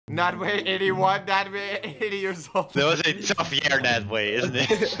Nadway 81, Nadway 80 years old. That was a tough year that way, isn't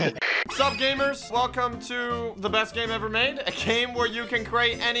it? Sup gamers, welcome to the best game ever made. A game where you can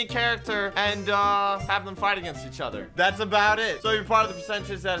create any character and have them fight against each other. That's about it. So if you're part of the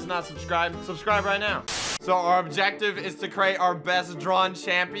percentage that is not subscribed, subscribe right now. So our objective is to create our best drawn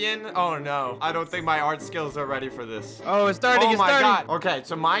champion. Oh no, I don't think my art skills are ready for this. Oh, it's starting, oh it's my starting. God. Okay,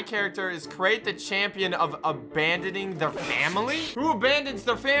 so my character is create the champion of abandoning their family. Who abandons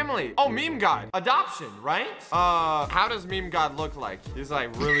their family? Oh, meme god. Adoption, right? How does meme god look like? He's like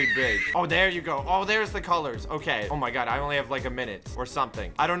really big. Oh, there you go. Oh, there's the colors. Okay. Oh my God, I only have like a minute or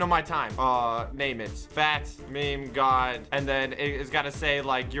something. I don't know my time. Name it. Fat meme god. And then it's gotta say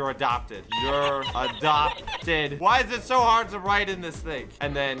like you're adopted. You're adopted. Why is it so hard to write in this thing?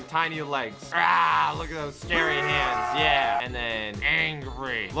 And then tiny legs. Ah, look at those scary hands. Yeah. And then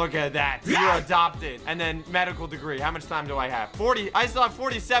angry. Look at that. You're adopted. And then medical degree. How much time do I have? 40. I still have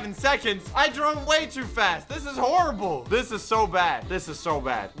 47 seconds. I drove way too fast. This is horrible. This is so bad. This is so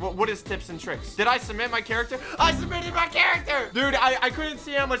bad. What is tips and tricks? Did I submit my character? I submitted my character. Dude, I couldn't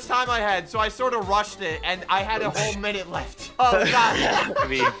see how much time I had, so I sort of rushed it, and I had a whole minute left. Oh, God.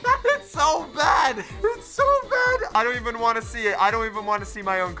 It's so bad. It's so bad. I don't even want to see it. I don't even want to see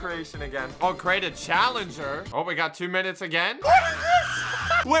my own creation again. I'll create a challenger. Oh, we got 2 minutes again. What is this?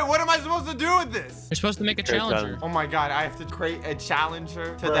 Wait, what am I supposed to do with this? You're supposed to make a challenger. Oh my God, I have to create a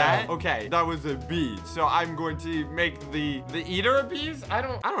challenger to that. Okay, that was a bee. So I'm going to make the eater of bees. I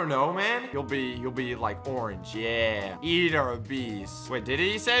don't know, man. You'll be like orange. Yeah, eater of bees. Wait, did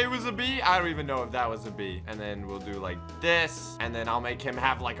he say it was a bee? I don't even know if that was a bee. And then we'll do like this, and then I'll make him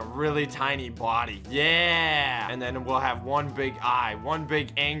have like a really tiny body. Yeah, and then we'll have one big eye, one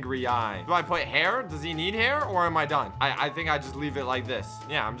big angry eye. Do I put hair? Does he need hair, or am I done? I think I just leave it like this.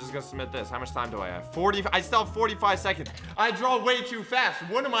 Yeah, I'm just gonna submit this. How much time do I have? 40. I still have 45 seconds. I draw way too fast.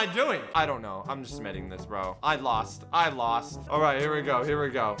 What am I doing? I don't know. I'm just submitting this, bro. I lost. All right, here we go.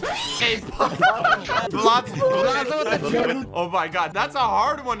 Hey, oh my God, that's a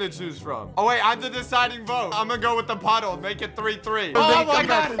hard one to choose from. Oh wait, I'm the deciding vote. I'm gonna go with the puddle. Make it 3-3. Oh my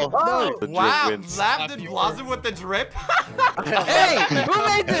God. Oh, Wow, Zap did Blaza with the drip. hey, who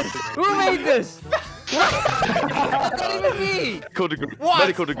made this? Who made this? That's not even me. Medical degree. What?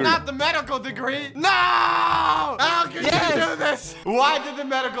 Medical degree. Not the medical degree. No! How could you do this? Why did the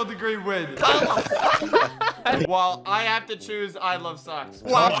medical degree win? Well, I have to choose I love socks.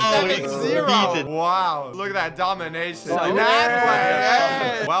 Wow, 7-0. Wow, look at that domination.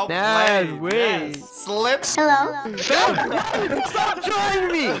 Hey. Well played. Yes. Slip. Hello. Stop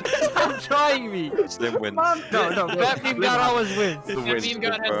trying me. Stop trying me. Slim wins. No. Fat meme god always wins. That meme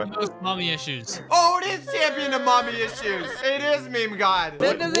god has the most mommy issues. Oh, it is champion of mommy issues. It is meme god.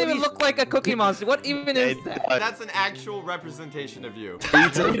 That doesn't even look like a Cookie Monster. What even is that? That's an actual representation of you. No,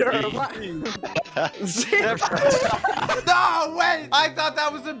 wait. I thought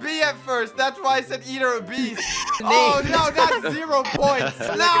that was a bee at first. That's why I said eater of bees. Oh, no, that's 0 points.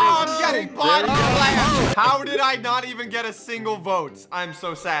 No, I'm getting body slammed. How did I not even get a single vote? I'm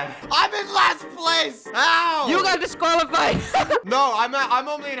so sad. I'm in last place. Ow. You got disqualified. No, I'm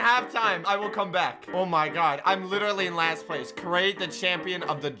only in halftime. I will come back. Oh my God, I'm literally in last place. Create the champion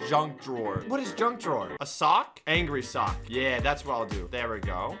of the junk drawer. What is junk drawer? A sock? Angry sock. Yeah, that's what I'll do. There we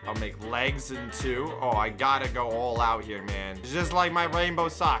go. I'll make legs in 2. Oh, I gotta go all out here, man. It's just like my rainbow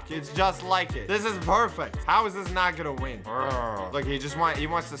sock. It's just like it. This is perfect. How is this not gonna win? Urgh. Look, he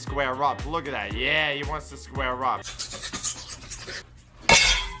wants to square up. Look at that. Yeah, he wants to square up.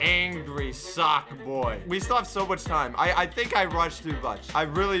 Angry sock boy. We still have so much time. I think I rushed too much. I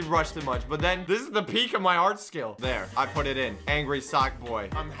really rushed too much. But then this is the peak of my art skill. There, I put it in. Angry sock boy.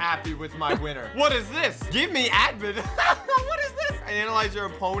 I'm happy with my winner. What is this? Give me admin. What is this? Analyze your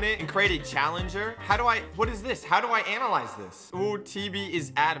opponent and create a challenger. What is this? How do I analyze this? Ooh, TB is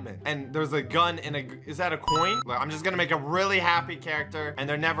admin. And there's a gun and is that a coin? Look, I'm just gonna make a really happy character and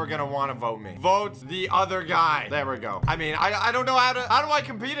they're never gonna want to vote me. Vote the other guy. There we go. I mean, I don't know how do I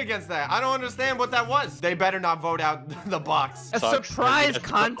compete against that? I don't understand what that was. They better not vote out the box. A surprise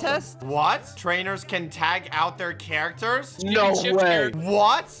contest? What? Trainers can tag out their characters? No way.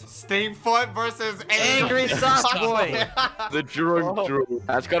 What? Stinkfoot versus Angry Sock Boy. The drunk Drew.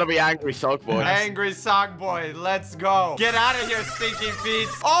 That's gotta be Angry Sock Boy. Angry Sock Boy. Let's go. Get out of here, stinky feet.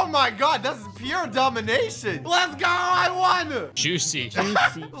 Oh my God, that's pure domination. Let's go. I won. Juicy.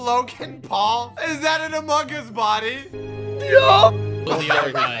 Logan Paul. Is that an Among Us body? Yup. Vote the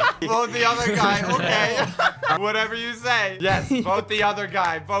other guy. Vote the other guy. Okay. Whatever you say. Yes, vote the other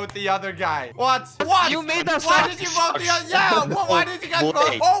guy. Vote the other guy. What? What? You made us Why suck. did you vote the other? Yeah. Why did you guys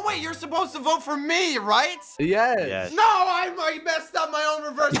vote? Oh wait, you're supposed to vote for me, right? Yes. No, I messed up my own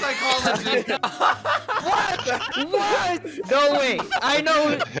reverse psychology. What? No, wait. I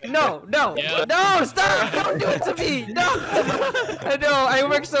know. No. Yeah. No, stop. Don't do it to me. No. I know. I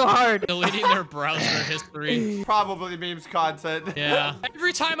worked so hard. Deleting their browser history. Probably memes content. Yeah.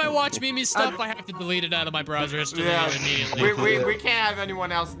 Every time I watch Mimi's stuff, I have to delete it out of my browser history immediately. We can't have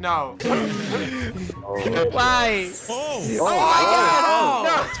anyone else know. Why? Oh. Oh my God.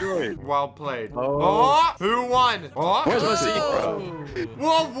 No. True. Well played. Oh, who won? Oh, Where's my secret?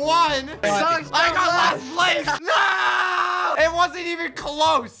 Wolf won. I got last place. No, it wasn't even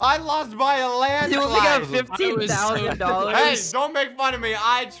close. I lost by a landslide. You only got $15,000. Hey, don't make fun of me.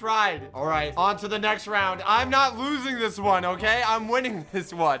 I tried. All right, on to the next round. I'm not losing this one, okay? I'm winning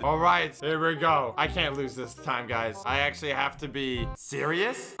this one. All right, here we go. I can't lose this time, guys. I actually have to be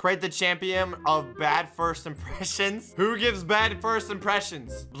serious. Create the champion of bad first impressions. Who gives bad first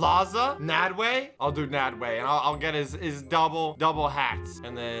impressions? Blaza? Nadway? I'll do Nadway, and I'll get his double hats.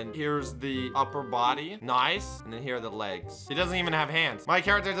 And then here's the upper body. Nice. And then here are the legs. He doesn't even have hands. My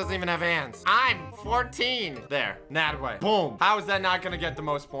character doesn't even have hands. I'm 14. There, Nadway. Boom. How is that not gonna get the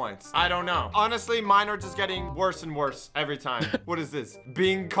most points? I don't know. Honestly, mine are just getting worse and worse every time. What is this?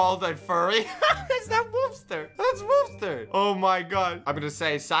 Being called a furry? Is that Wolfster? That's Wolfster. Oh my God. I'm gonna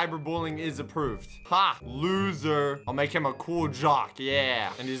say cyberbullying is approved. Ha, loser. I'll make him a cool jock.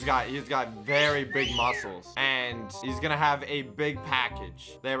 Yeah. And he's got very big muscles. And he's gonna have a big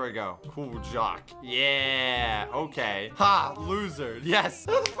package. There we go. Cool jock. Yeah. Okay. Ha, loser. Yes.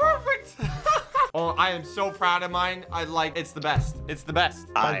 That's perfect. Oh, I am so proud of mine. It's the best. It's the best.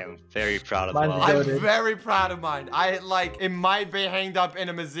 I am very proud of Mine's mine. I'm goated. very proud of mine. It might be hanged up in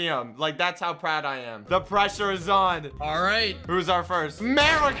a museum. Like, that's how proud I am. The pressure is on. All right. Who's our first?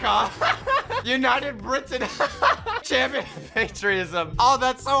 America! United Britain! Champion of patriotism. Oh,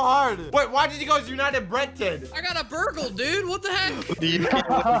 that's so hard. Wait, why did he go as United Britain? I got a burgle, dude. What the heck?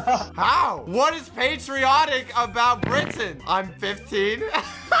 How? What is patriotic about Britain? I'm 15.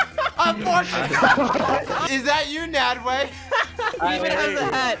 Unfortunately. Is that you, Nadway? He even has a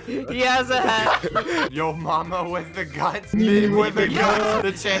hat. He has a hat. Yo mama with the guts. Me with the guts.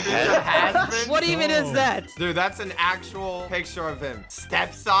 The championship has been. What even is that? Dude, that's an actual picture of him.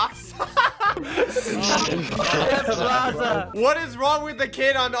 Step socks? Plaza. What is wrong with the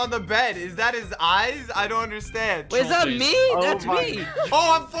kid on the bed? Is that his eyes? I don't understand. Wait, is that me? That's me.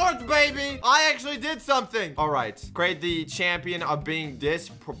 Oh, I'm fourth, baby. I actually did something. All right. Create the champion of being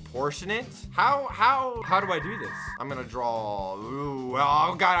disproportionate. How do I do this? I'm gonna draw. Ooh,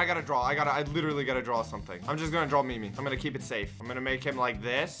 oh God, I gotta draw. I literally gotta draw something. I'm just gonna draw Mimi. I'm gonna keep it safe. I'm gonna make him like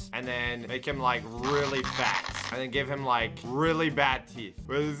this, and then make him like really fat, and then give him like really bad teeth.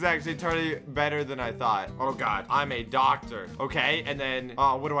 But this is actually turning better than I thought. Oh God, I'm a doctor. Okay, and then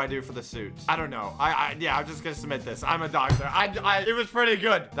what do I do for the suit? I don't know. Yeah, I'm just gonna submit this. I'm a doctor. It was pretty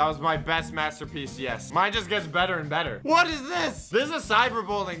good. That was my best masterpiece. Yes, mine just gets better and better. What is this? This is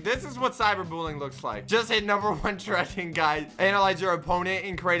cyberbullying. This is what cyberbullying looks like. Just hit #1 trending, guys. Analyze your opponent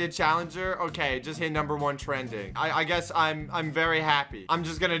and create a challenger. Okay, just hit #1 trending. I guess I'm very happy. I'm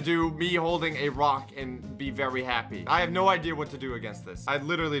just gonna do me holding a rock and be very happy. I have no idea what to do against this. I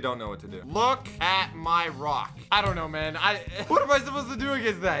literally don't know what to do. Look at my rock. I don't know, man. What am I supposed to do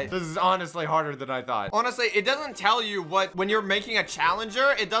against that? This is honestly harder than I thought. Honestly, it doesn't tell you when you're making a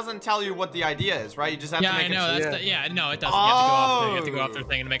challenger, it doesn't tell you what the idea is, right? You just have to make I know. it. No, it doesn't. You have to go off their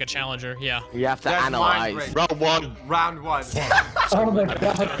thing to make a challenger. Yeah. You have to That's analyze. mind-breaking. Round one. Round 1. Oh my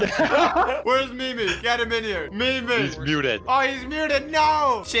God. Where's Mimi? Get him in here. Mimi. He's muted. Oh, he's muted.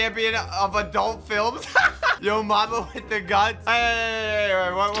 No. Champion of adult films. Yo mama with the guts. Hey,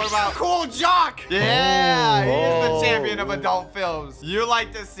 what about cool jock? Yeah, he's the champion of adult films. You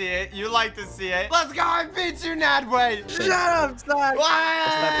like to see it. You like to see it. Let's go. I beat you, Nadway. Shut up, son.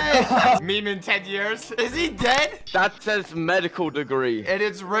 Why? Meme in 10 years. Is he dead? That says medical degree. And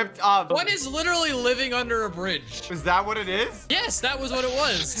it's ripped up. One is literally living under a bridge. Is that what it is? Yes, that was what it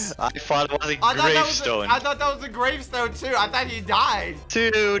was. I thought it was a I gravestone. thought that was a gravestone too. I thought he died.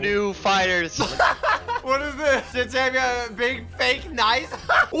 2 new fighters. What is this? Did you have a big fake nice?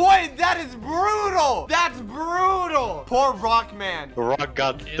 Wait, that is brutal. That's brutal. Poor Rockman. The Rock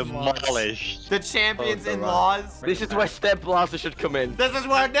got In demolished. The champions Oh, in the laws. This is where Step Blaster should come in. This is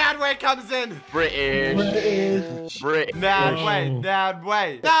where Nadway comes in. British. Brit.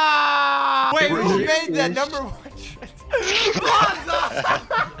 Nadway. Ah! Wait, who made that #1 trend? Plaza!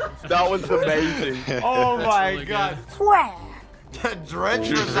 That was amazing. Oh my really God. Drench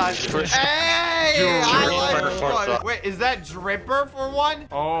for Hey! I like this one. Wait, is that Dripper for one?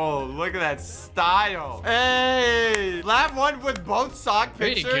 Oh, look at that style. Hey! Lab one with both sock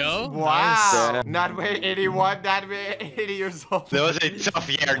pictures. There you go. Wow. Nice. Not way 81, not way 80 years old. That was a tough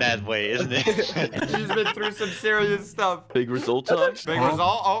year that way, isn't it? She's been through some serious stuff. Big result time. Big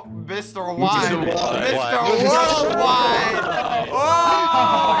result. Oh, Mr. Wide. Mr. Mr. Worldwide.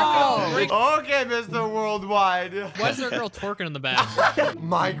 Oh! Okay, Mr. Worldwide. Why is there a girl twerking in the back?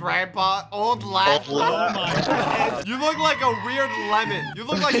 My grandpa, old lad. Oh my God. You look like a weird lemon. You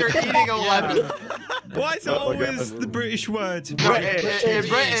look like you're eating a lemon. Why is it always the British word?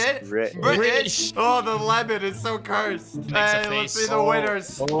 British. Oh, the lemon is so cursed. Hey, let's see the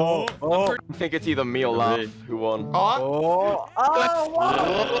winners. I think it's either me or Laugh who won. Oh.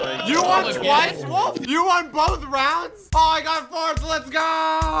 You won twice, Wolf? You won both rounds? Oh, I got fourth. Let's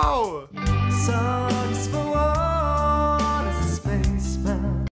go.